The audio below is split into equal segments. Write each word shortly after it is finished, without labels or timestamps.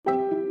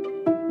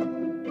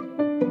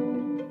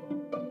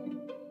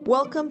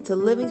Welcome to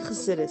Living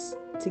Chassidus.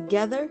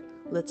 Together,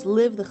 let's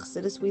live the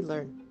Chassidus we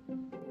learn.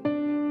 Good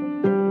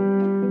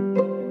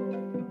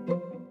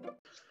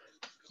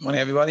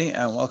morning, everybody,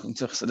 and welcome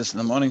to Chassidus in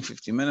the morning,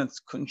 15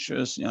 minutes.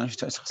 Kunshus, Inyanah,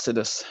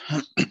 Chassidus.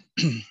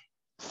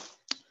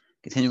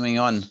 Continuing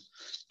on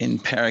in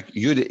Perek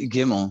Yud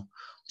Gimel.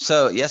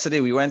 So yesterday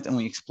we went and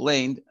we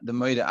explained the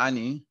Modeh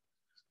Ani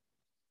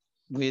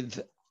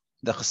with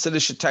the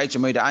Chassidus Shetaich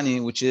Modeh Ani,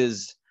 which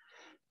is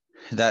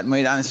that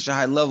Modeh Ani is such a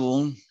high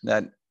level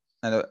that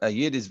a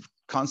Yid is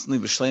constantly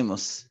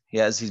b'shleimus.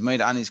 His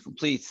Modeh Ani is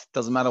complete.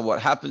 Doesn't matter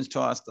what happens to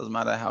us, doesn't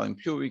matter how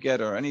impure we get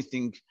or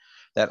anything.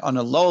 That on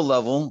a low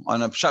level,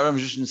 on a Pshat Rabbi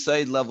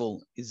Said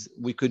level,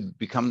 we could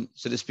become,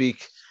 so to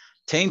speak,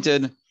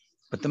 tainted.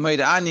 But the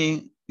Modeh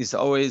Ani is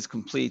always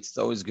complete. It's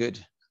always good,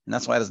 and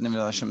that's why it doesn't even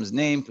know Hashem's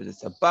name, because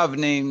it's above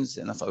names,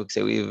 and that's why we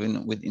say we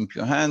even with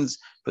impure hands,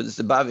 because it's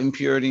above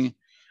impurity.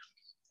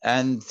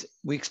 And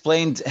we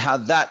explained how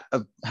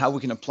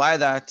we can apply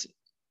that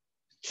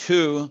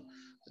to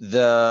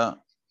the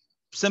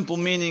simple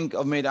meaning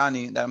of Modeh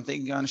Ani, that I'm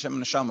thinking on Hashem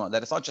and Neshama,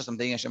 that it's not just I'm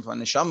thinking Hashem for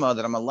Neshama,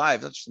 that I'm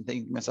alive, that's just I'm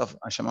thinking myself,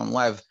 Hashem, I'm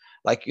alive.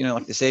 Like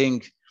the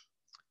saying,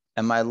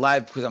 am I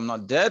alive because I'm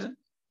not dead?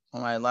 Or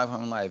am I alive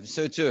when I'm alive?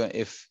 So too,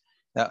 if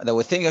that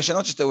we're thinking Hashem,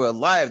 not just that we're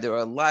alive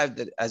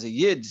that as a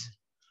Yid,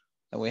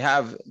 that we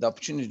have the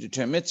opportunity to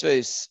turn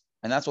mitzvahs,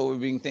 and that's what we're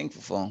being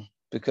thankful for,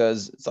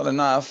 because it's not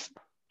enough.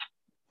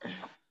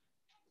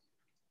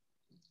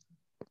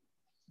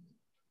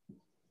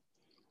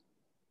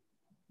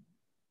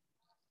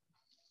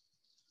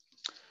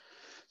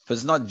 But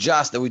it's not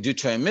just that we do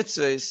Torah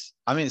mitzvahs.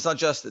 I mean, it's not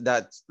just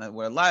that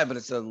we're alive, but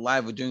it's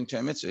alive we're doing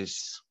Torah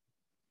mitzvahs.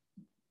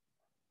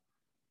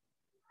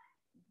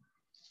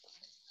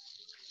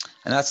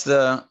 And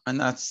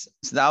that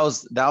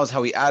was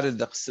how we added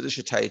the Chassidus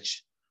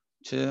Shetaich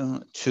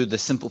to the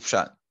simple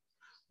pshat.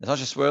 It's not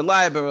just we're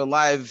alive, but we're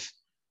alive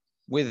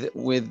with a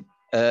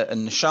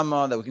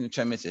neshama that we can do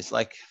Torah mitzvahs.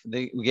 Like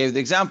we gave the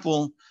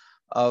example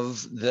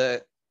of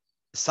the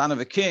son of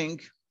a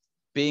king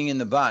being in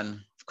the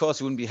ban. Of course,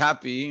 he wouldn't be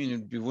happy,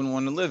 and he wouldn't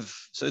want to live.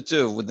 So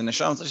too, with the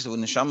neshama, not just with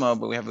neshama,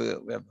 but we have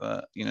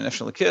a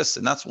national kiss,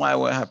 and that's why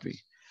we're happy.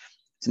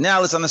 So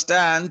now let's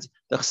understand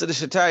the Chassidus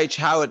Shetaich,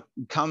 how it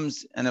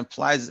comes and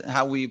applies,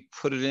 how we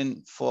put it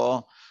in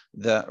for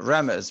the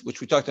remez, which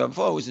we talked about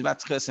before, which is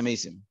about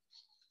Chassidus.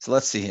 So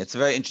let's see. It's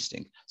very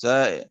interesting.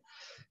 So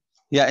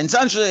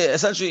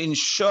essentially, in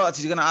short,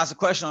 he's going to ask a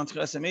question on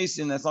Chassidus.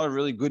 That's not a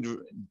really good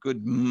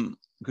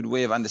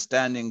way of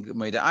understanding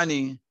Modeh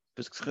Ani.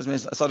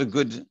 It's not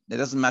it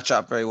doesn't match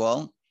up very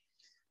well.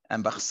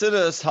 And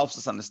Chassidus helps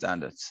us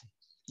understand it.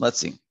 Let's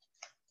see.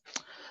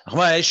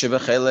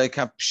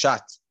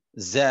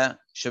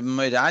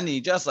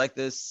 Just like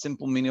this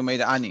simple meaning of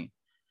Modeh Ani.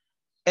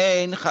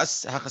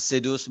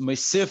 haChassidus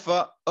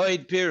mesifa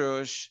oid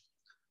pirush.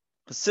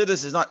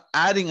 Chassidus is not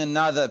adding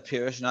another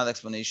pirush, another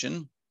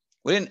explanation.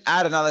 We didn't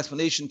add another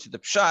explanation to the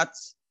pshat.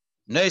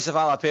 Neisaf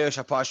ala pirush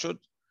hapashut.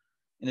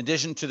 In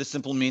addition to the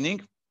simple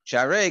meaning.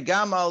 Sharei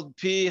gamal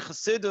pi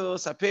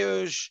Chassidus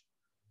hapirush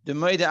the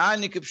Modeh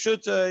Ani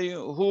kipshuta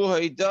hu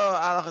haida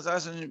ala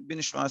Chassidus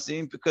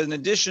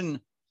binishmasim.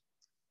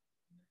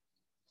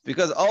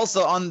 Because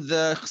also on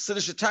the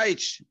Chassidus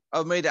Shetaich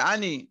of Modeh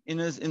Ani in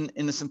a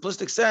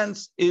simplistic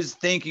sense is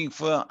thanking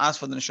for us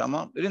for the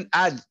neshama. We didn't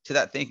add to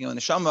that thanking on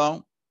the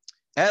neshama.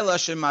 Ela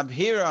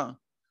shemabhira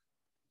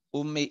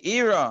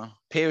umeira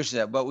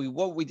perisha. But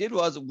what we did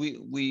was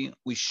we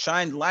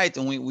shined light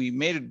and we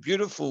made it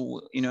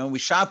beautiful. We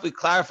sharply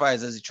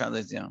clarified, as he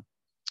translates down,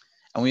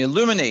 and we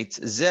illuminate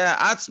zeh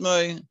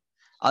atzmoi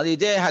al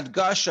yidei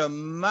hadgasha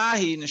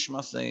mahi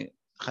nishmasei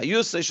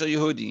chayusei shel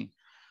Yehudi.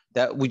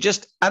 That we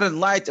just added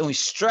light and we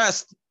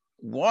stressed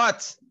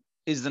what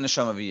is the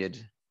neshama of a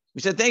Yid.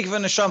 We said thank you for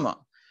neshama.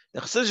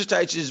 The Chassidus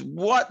Shetaich is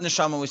what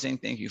neshama we're saying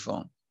thank you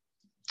for.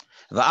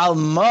 And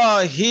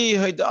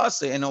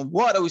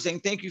what are we saying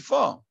thank you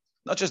for?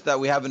 Not just that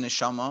we have a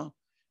neshama,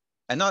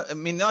 and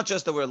not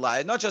just that we're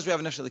alive, not just we have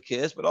a nefesh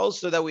l'kis, but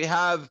also that we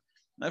have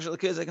nefesh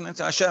l'kis that connects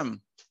to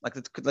Hashem, like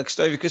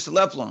story of Yekis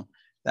Leplo,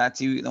 that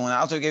when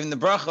Alter gave him the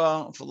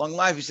bracha for long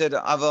life, he said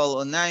aval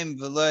onaim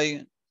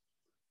v'lei.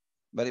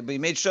 But he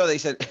made sure that he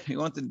said he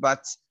wanted,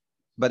 but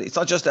it's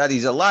not just that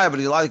he's alive, but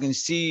he's alive. You can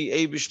see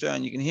Eibishter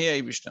and you can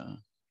hear Eibishter.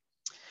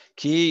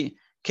 Ki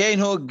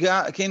kenhu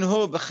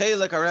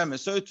b'cheilek haremes.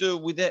 So too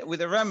with the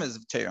remes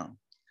of Torah.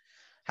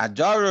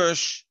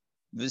 Hadarush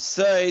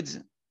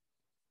v'seid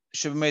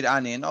sheb Modeh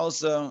Ani, and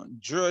also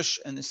drush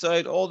and the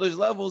side, all those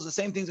levels. The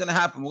same thing's going to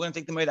happen. We're going to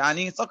take the Modeh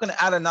Ani. It's not going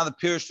to add another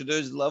pirush to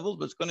those levels,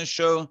 but it's going to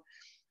show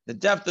the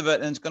depth of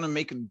it, and it's going to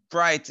make it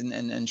bright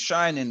and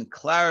shine and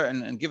clear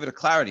and give it a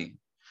clarity.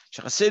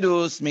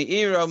 Chassidus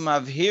meira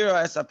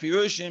mavhira es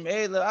hapirushim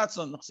eila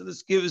atzon.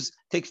 Chassidus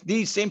takes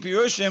these same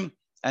pirushim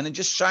and it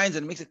just shines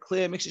and makes it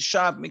clear, makes it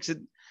sharp, makes it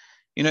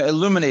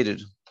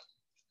illuminated.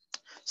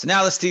 So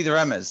now let's see the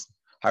remez.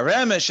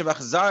 Haremes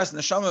shebachzaras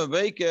neshama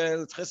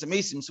beiker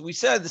l'chassidus. So we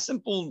said the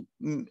simple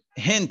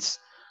hint,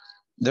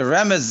 the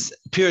remez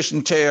pirush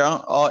in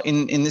Torah, or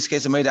in this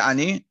case, Modeh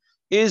Ani,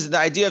 is the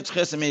idea of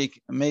Tchesa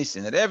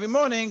Mason, that every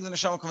morning the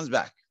neshama comes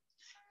back.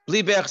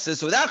 Bli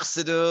be'achsidus, with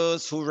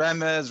haChassidus, who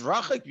remes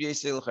rachik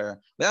b'yesei. With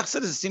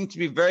haChassidus, it seems to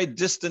be very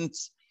distant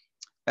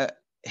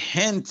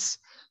hints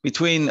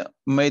between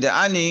Modeh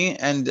Ani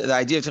and the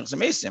idea of Tchesa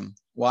Mason.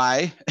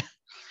 Why?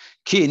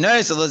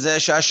 First of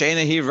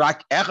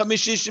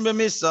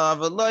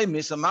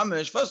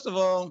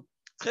all,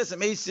 Tchesa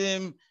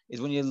Mason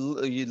is when you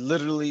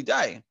literally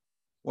die,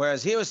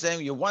 whereas he was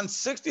saying you're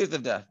 1/60th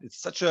of death.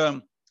 It's such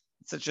a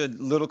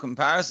little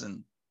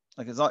comparison.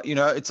 Like it's not,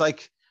 it's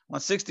like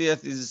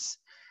 1/60th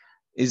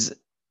is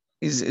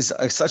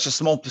such a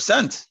small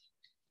percent.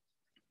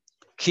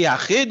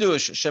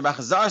 Because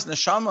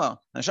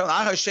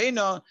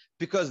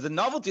the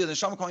novelty of the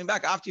neshama coming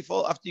back after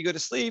you go to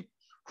sleep,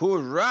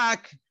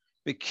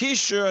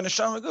 it's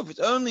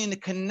only in the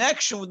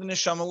connection with the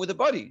neshama with the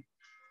body.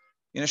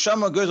 The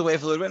neshama goes away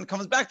for a little bit and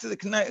comes back to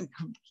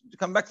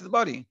the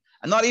body,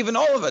 and not even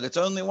all of it. It's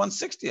only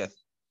 1/60th.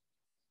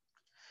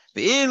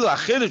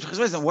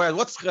 Whereas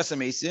what's Tchesa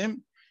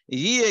Mason?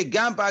 It's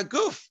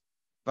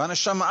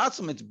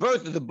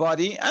both the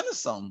body and the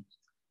soul.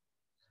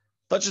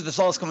 Not just the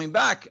soul is coming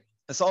back,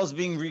 the soul is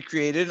being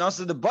recreated, and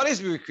also the body is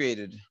being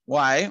recreated.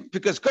 Why?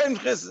 Because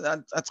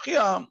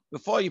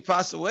before you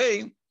pass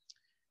away,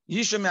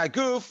 before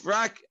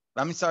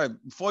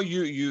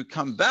you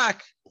come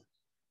back,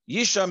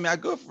 it's only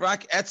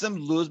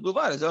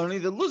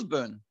the loose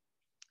bone.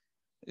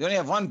 You only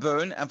have one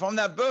bone, and from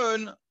that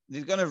bone,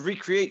 they're going to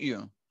recreate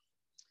you.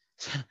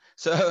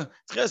 So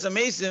Tchesa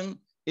Mason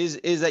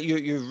is that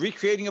you're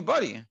recreating a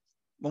body.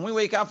 When we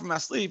wake up from our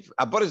sleep,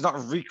 our body's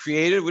not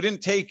recreated. We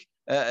didn't take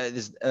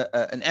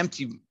an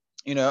empty,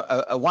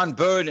 a one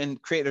bone and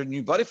create a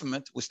new body from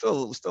it. We're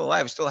still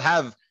alive. We still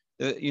have,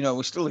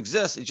 we still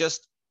exist. It's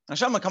just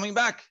neshama coming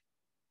back,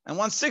 and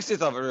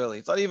 1/60th of it really.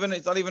 It's not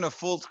even a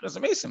full Tchesa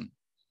Mason.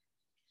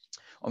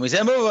 When we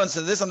say move on,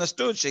 so this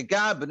understood.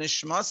 Shegab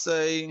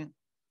b'nishmasei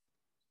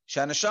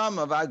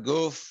shaneshama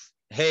v'aguf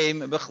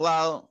heim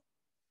b'chlal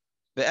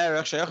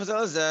be'erech sheyachos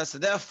elazeh. So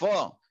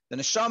therefore, the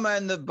neshama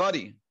and the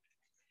body,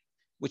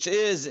 which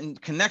is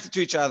connected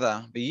to each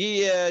other,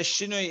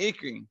 shinui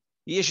ikri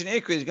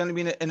is going to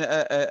be in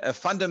a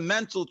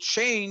fundamental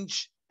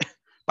change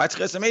by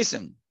Tchesa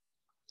Mason.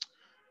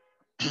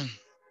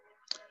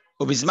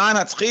 Ubizman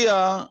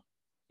haTchiyah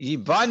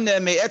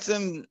yibane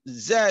me'etzem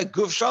zeh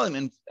guf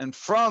shalim, and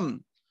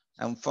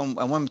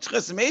when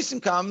Tchesa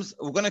Mason comes,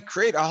 we're going to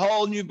create a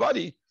whole new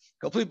body,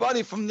 complete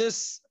body from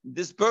this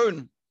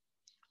bone.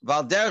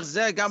 Val derech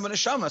zeh gam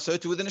b'neshama, so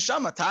too with the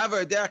neshama.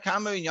 Ta'aver derech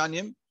kama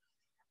inyanim.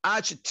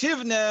 So to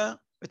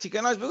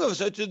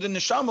the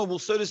neshama will,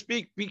 so to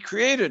speak, be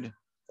created,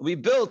 will be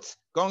built,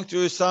 going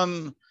through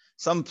some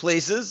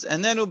places,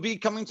 and then it'll be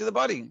coming to the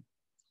body.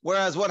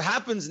 Whereas what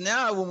happens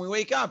now when we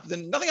wake up,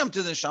 then nothing happened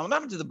to the neshama, nothing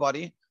happened to the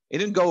body. It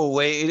didn't go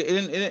away.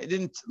 It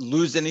didn't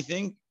lose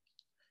anything.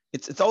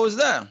 It's always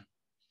there.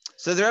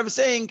 So the Rebbe is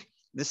saying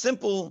the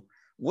simple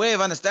way of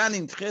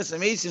understanding Tchesa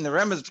Mason, the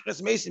remnants of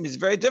Tchesa Mason, is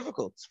very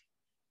difficult.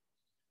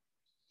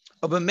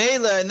 And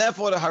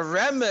therefore the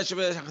haremesh of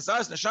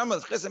haChassidus neshama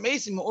Tchesa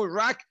Mason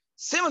rak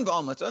siman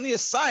b'alma. It's only a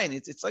sign.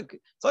 It's not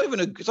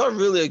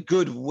really a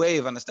good way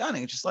of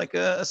understanding. It's just like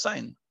a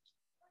sign.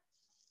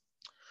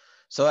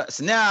 So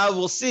now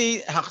we'll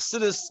see how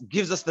Chassidus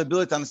gives us the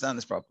ability to understand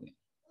this properly.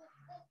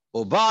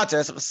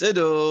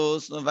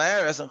 Chassidus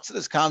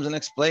comes and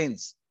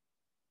explains.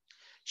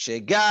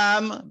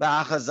 Shegam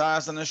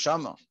b'haChassidus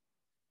neshama.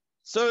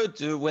 So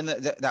too when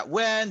the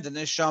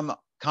neshama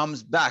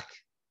comes back.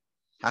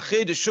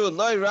 It's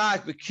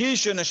not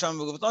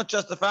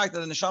just the fact that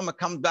the neshama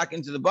comes back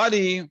into the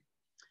body,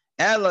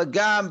 to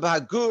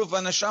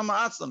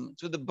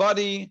the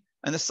body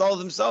and the soul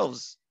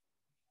themselves.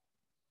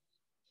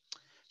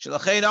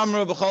 That's why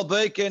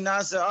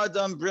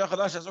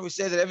we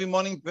say that every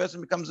morning a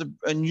person becomes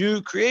a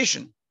new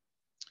creation.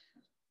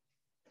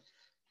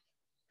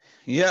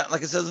 Yeah,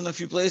 like it says in a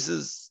few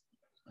places,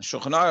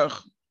 Shulchan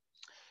Aruch.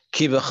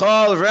 Ki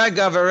b'chol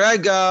rega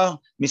v'rega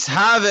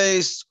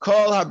mishaves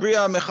kol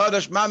habriya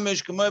mechadash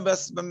mamish k'moy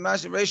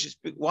b'mash reishis.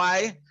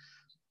 Why?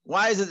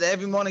 Why is it that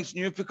every morning it's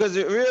new? Because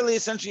it really,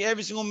 essentially,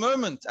 every single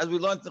moment, as we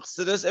learned in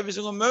Chassidus, every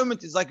single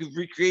moment is like a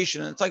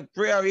recreation. It's like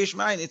Bria Yesh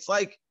Mayin. It's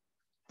like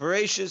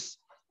voracious.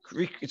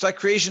 It's like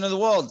creation of the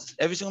world.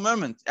 Every single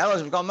moment. But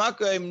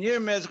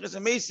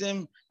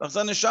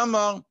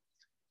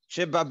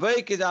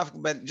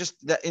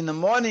just that in the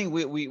morning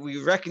we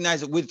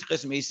recognize it with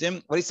Tchesa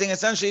Mason. What he's saying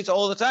essentially it's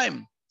all the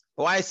time.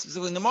 But why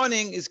specifically in the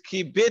morning is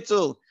ki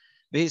bitul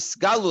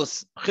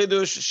v'hisgalus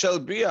chidush shel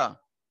bria,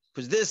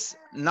 because this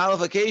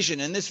nullification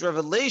and this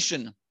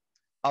revelation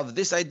of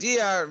this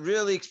idea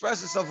really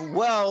expresses itself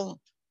well.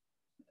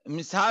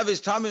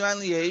 Mishavish tamim an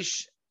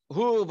liyesh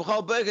hu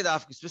b'chol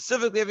bekedaf,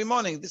 specifically every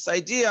morning. This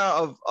idea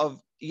of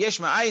yesh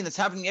ma'ayin that's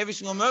happening every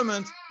single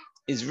moment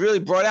is really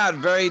brought out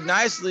very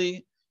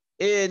nicely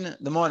in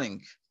the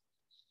morning.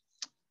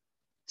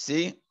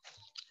 See?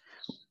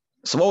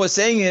 So what we're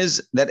saying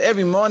is that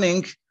every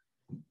morning,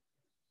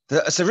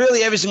 so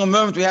really every single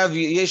moment we have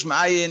yesh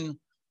ma'ayin,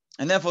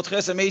 And therefore,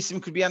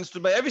 Toras could be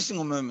understood by every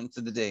single moment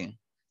of the day.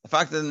 The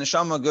fact that the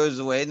neshama goes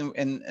away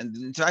and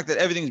the fact that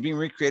everything is being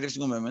recreated every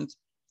single moment,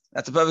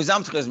 that's a perfect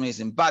example of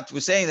Toras. But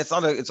we're saying it's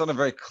not a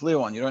very clear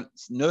one. You don't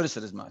notice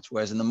it as much.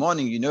 Whereas in the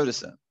morning, you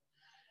notice it.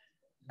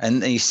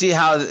 And you see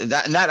how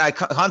that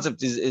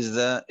concept is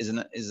a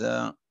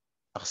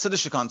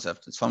Chassidish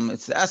concept.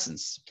 It's the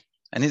essence.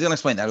 And he's going to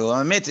explain that.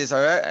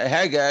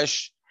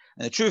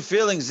 And the true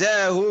feeling, to be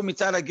able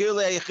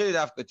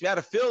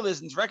to feel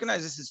this and to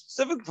recognize this is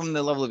specific from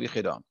the level of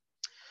Yechidah.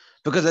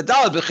 Because the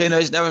Dal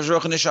Bechina is never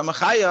Neshama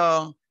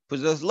Chaya,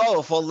 because there's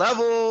low, full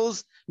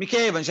levels,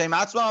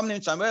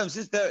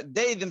 since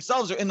they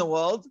themselves are in the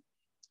world.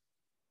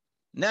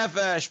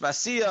 Nefesh,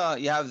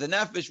 Vasiya, you have the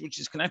Nefesh, which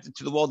is connected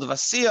to the world of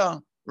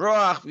Asiya.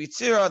 Ruach,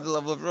 Vitzira, the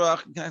level of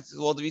Ruach, connected to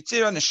the world of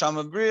Vitzira.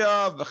 Neshama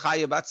Bria,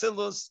 V'chaya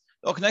Batzilus,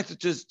 all connected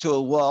to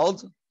a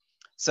world.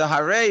 So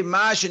Harei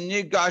Mash and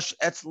Nigash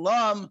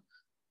Etzlam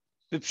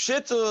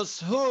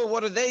Bipshitus, who,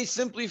 what do they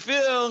simply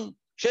feel?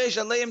 Sheish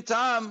Aleim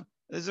Tam.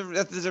 There's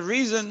a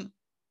reason.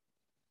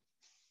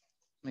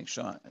 Make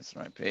sure it's the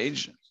right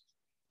page.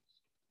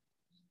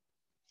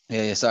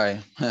 Yeah, sorry.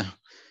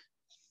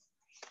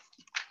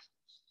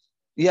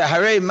 Yeah,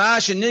 Harei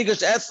Mash and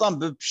Nigash Etzlam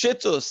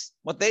Bipshitus.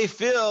 What they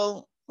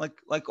feel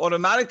like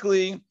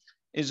automatically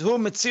is who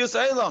Metzius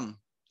Eilam.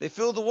 They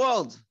feel the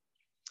world.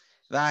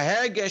 But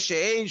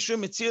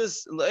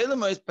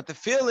the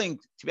feeling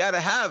to be able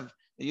to have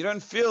that you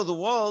don't feel the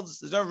worlds,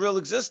 there's no real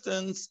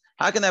existence.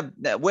 How can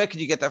that? Where can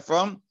you get that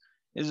from?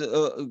 Is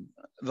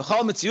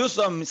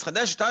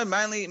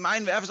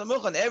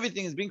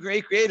everything is being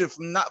created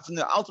from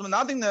the ultimate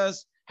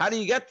nothingness. How do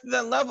you get to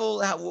that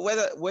level?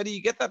 Where do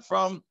you get that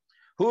from?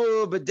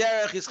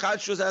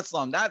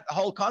 That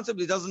whole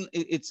concept,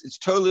 it's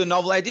totally a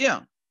novel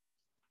idea.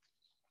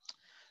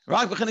 But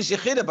on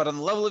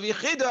the level of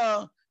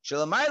Yechidah,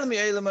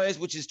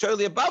 which is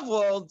totally above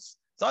worlds,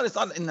 it's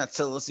not in that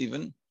Tzilus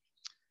even.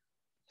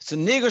 So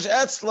Nigosh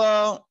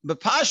Etzla,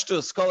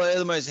 Bepashtus, Kol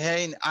Eilma is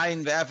Hein,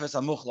 Ein, Ve'efes,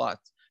 Amuchlat.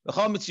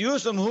 V'chol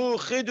Mitziyusam Hu,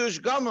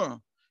 Chidush, Gomer,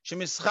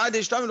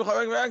 Shemischadish,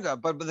 Tamid, Rega.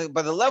 But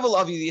by the level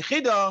of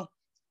Yechidah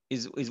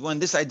is when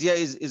this idea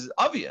is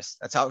obvious.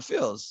 That's how it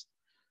feels.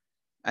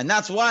 And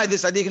that's why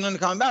this idea can only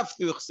come about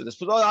through Chassidus.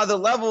 But all the other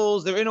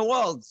levels, they're inner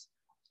worlds.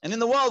 And in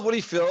the world, what do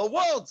you feel? A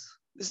world.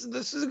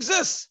 This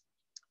exists.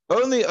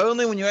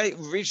 Only when you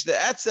reach the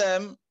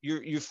Etzem,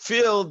 you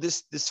feel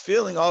this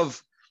feeling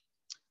of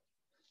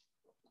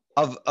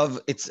the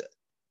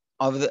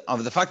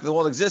fact that the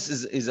world exists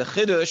is a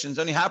chiddush, and it's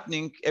only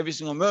happening every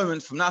single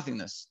moment from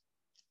nothingness.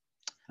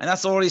 And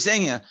that's all he's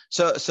saying here.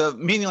 So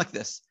meaning like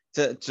this.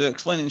 To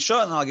explain in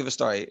short, and I'll give a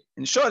story.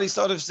 In short, he's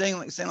sort of saying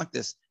like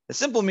this. The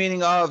simple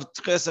meaning of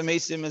Toras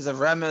is a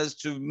remez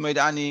to Modeh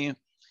Ani.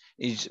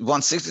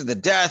 160 the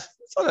death.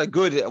 It's not a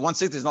good.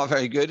 160 is not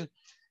very good.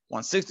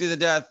 160 the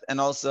death,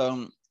 and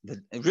also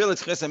the real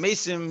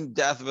Toras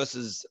death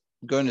versus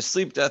going to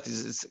sleep death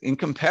is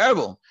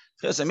incomparable.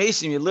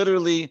 Toras you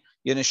literally,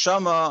 your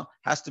neshama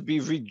has to be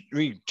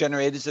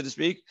regenerated, so to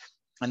speak,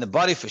 and the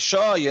body for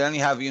sure. You only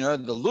have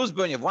the loose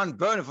burn. You have one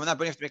burn, and from that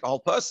burn you have to make a whole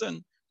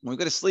person. When we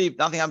go to sleep,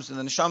 nothing happens to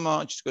the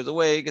neshama. It just goes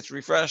away, gets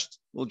refreshed, a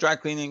little dry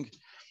cleaning,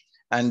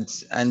 and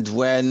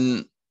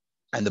the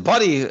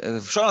body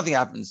for sure nothing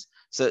happens.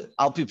 So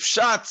al pi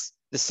pshat,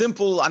 the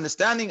simple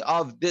understanding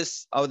of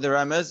the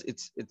Remez,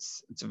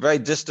 it's a very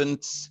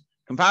distant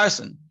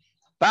comparison.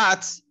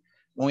 But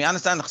when we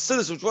understand the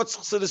Chassidus, what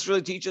Chassidus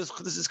really teaches,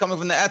 this is coming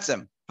from the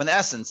Etzem, from the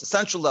essence,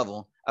 essential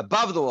level,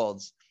 above the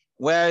worlds.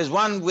 Whereas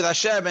one with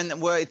Hashem,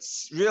 and where it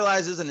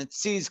realizes and it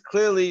sees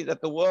clearly that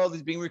the world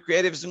is being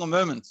recreated every single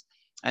moment.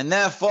 And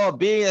therefore,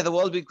 being that the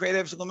world is being created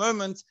every single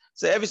moment,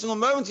 so every single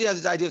moment he has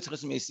this idea of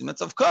Toras Meisim.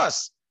 That's of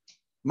course.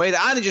 Modeh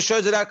Ani just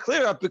shows it out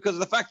clearer because of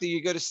the fact that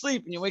you go to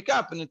sleep and you wake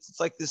up and it's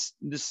like this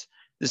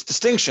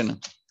distinction.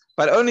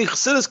 But only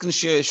Chassidus can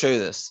show you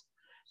this.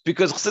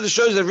 Because Chassidus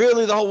shows that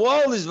really the whole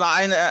world is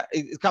ma'ina.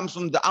 It comes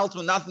from the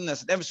ultimate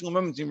nothingness. At every single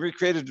moment being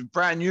recreated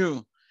brand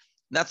new.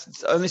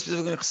 That's only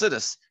specific in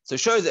Chassidus. So it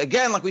shows that,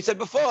 again, like we said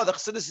before, the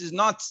Chassidus is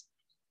not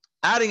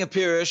adding a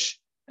pirush,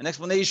 an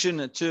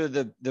explanation to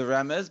the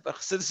Remez, but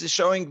Chassidus is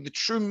showing the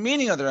true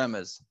meaning of the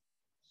Remez.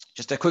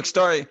 Just a quick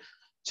story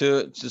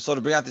to sort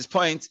of bring out this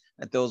point,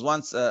 that there was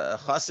once a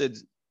Chassid,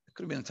 it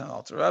could have been a time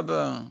Alter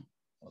Rebbe,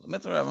 or the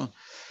Mitzvah Rebbe,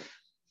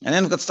 and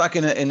then got stuck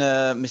in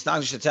a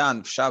Misnagdish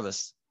town for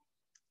Shabbos.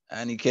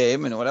 And he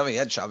came, and whatever, he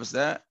had Shabbos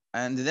there.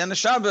 And then the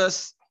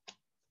Shabbos,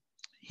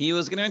 he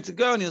was going to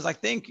go, and he was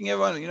like thanking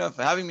everyone,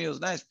 for having me. It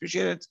was nice,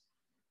 appreciate it.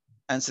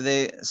 And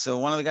so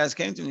one of the guys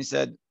came to him, and he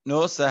said,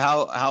 "No, so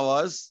how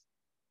was?"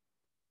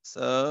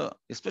 So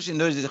especially in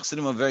those days, the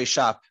Chassidim were very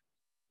sharp.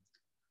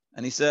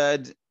 And he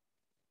said,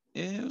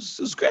 "Yeah, it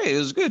was great, it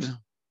was good."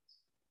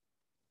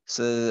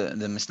 So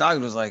the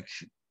Misnagd was like,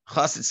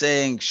 Chassid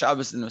saying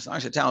Shabbos in the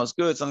Misnagd town was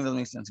good. Something doesn't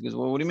make sense. He goes,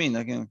 "Well, what do you mean?"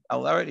 Like, I'll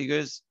allow it. He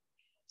goes,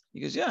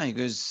 "Yeah." He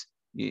goes,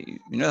 the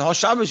whole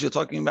Shabbos you're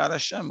talking about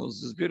Hashem. It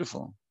was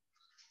beautiful.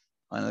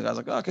 And the guy's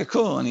like, "Okay,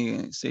 cool." And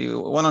he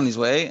went on his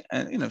way,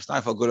 and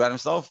Stein felt good about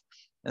himself.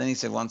 And then he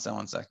said, one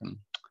second.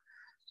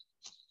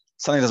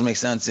 something doesn't make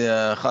sense.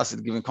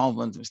 Chassid giving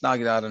compliments, I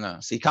don't know.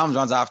 So he comes,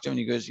 runs after him, and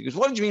he goes,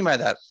 what did you mean by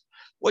that?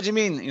 What do you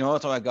mean? We're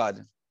talking about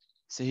God.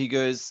 So he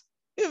goes,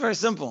 yeah, very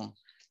simple.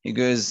 He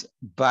goes,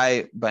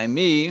 by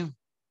me,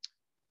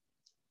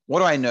 what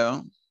do I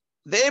know?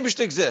 The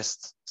Eibishter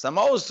exists. So I'm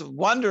always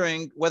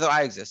wondering whether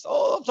I exist.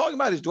 All I'm talking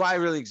about is, do I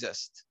really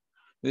exist?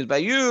 Because by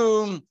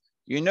you,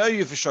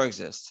 you for sure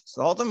exist.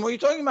 So the whole time, what are you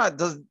talking about?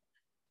 Does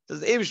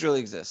the Eibishter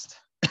really exist?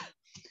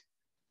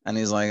 And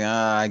he's like,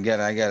 I get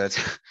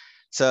it.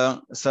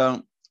 So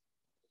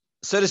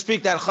to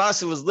speak, that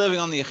Chassid was living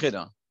on the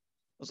Yechidah.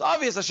 It was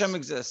obvious Hashem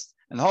exists.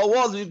 And the whole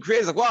world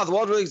created, like, wow, the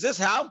world really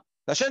exists? How?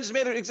 Hashem just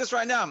made it exist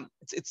right now.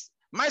 It's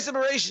my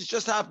separation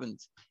just happened.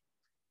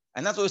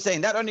 And that's what we're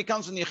saying. That only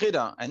comes from the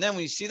Yechidah. And then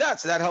when you see that,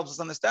 so that helps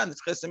us understand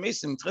it's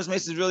Chassidus.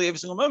 Chassidus is really every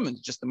single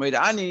moment. Just the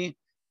Modeh Ani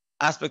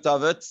aspect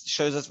of it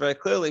shows us very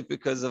clearly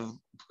because of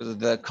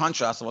the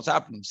contrast of what's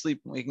happening,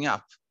 sleep and waking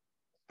up.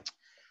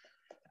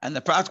 And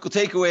the practical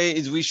takeaway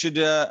is we should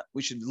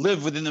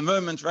live within the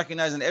moment,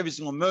 recognizing every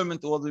single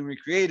moment the world we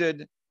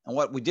recreated, and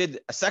what we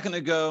did a second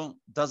ago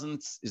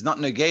is not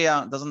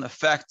negeya, doesn't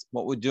affect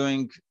what we're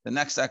doing the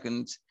next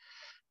second.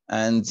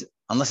 And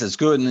unless it's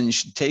good, and then you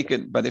should take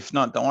it. But if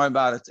not, don't worry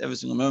about it. Every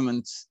single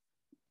moment,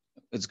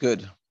 it's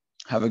good.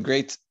 Have a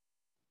great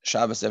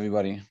Shabbos,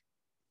 everybody.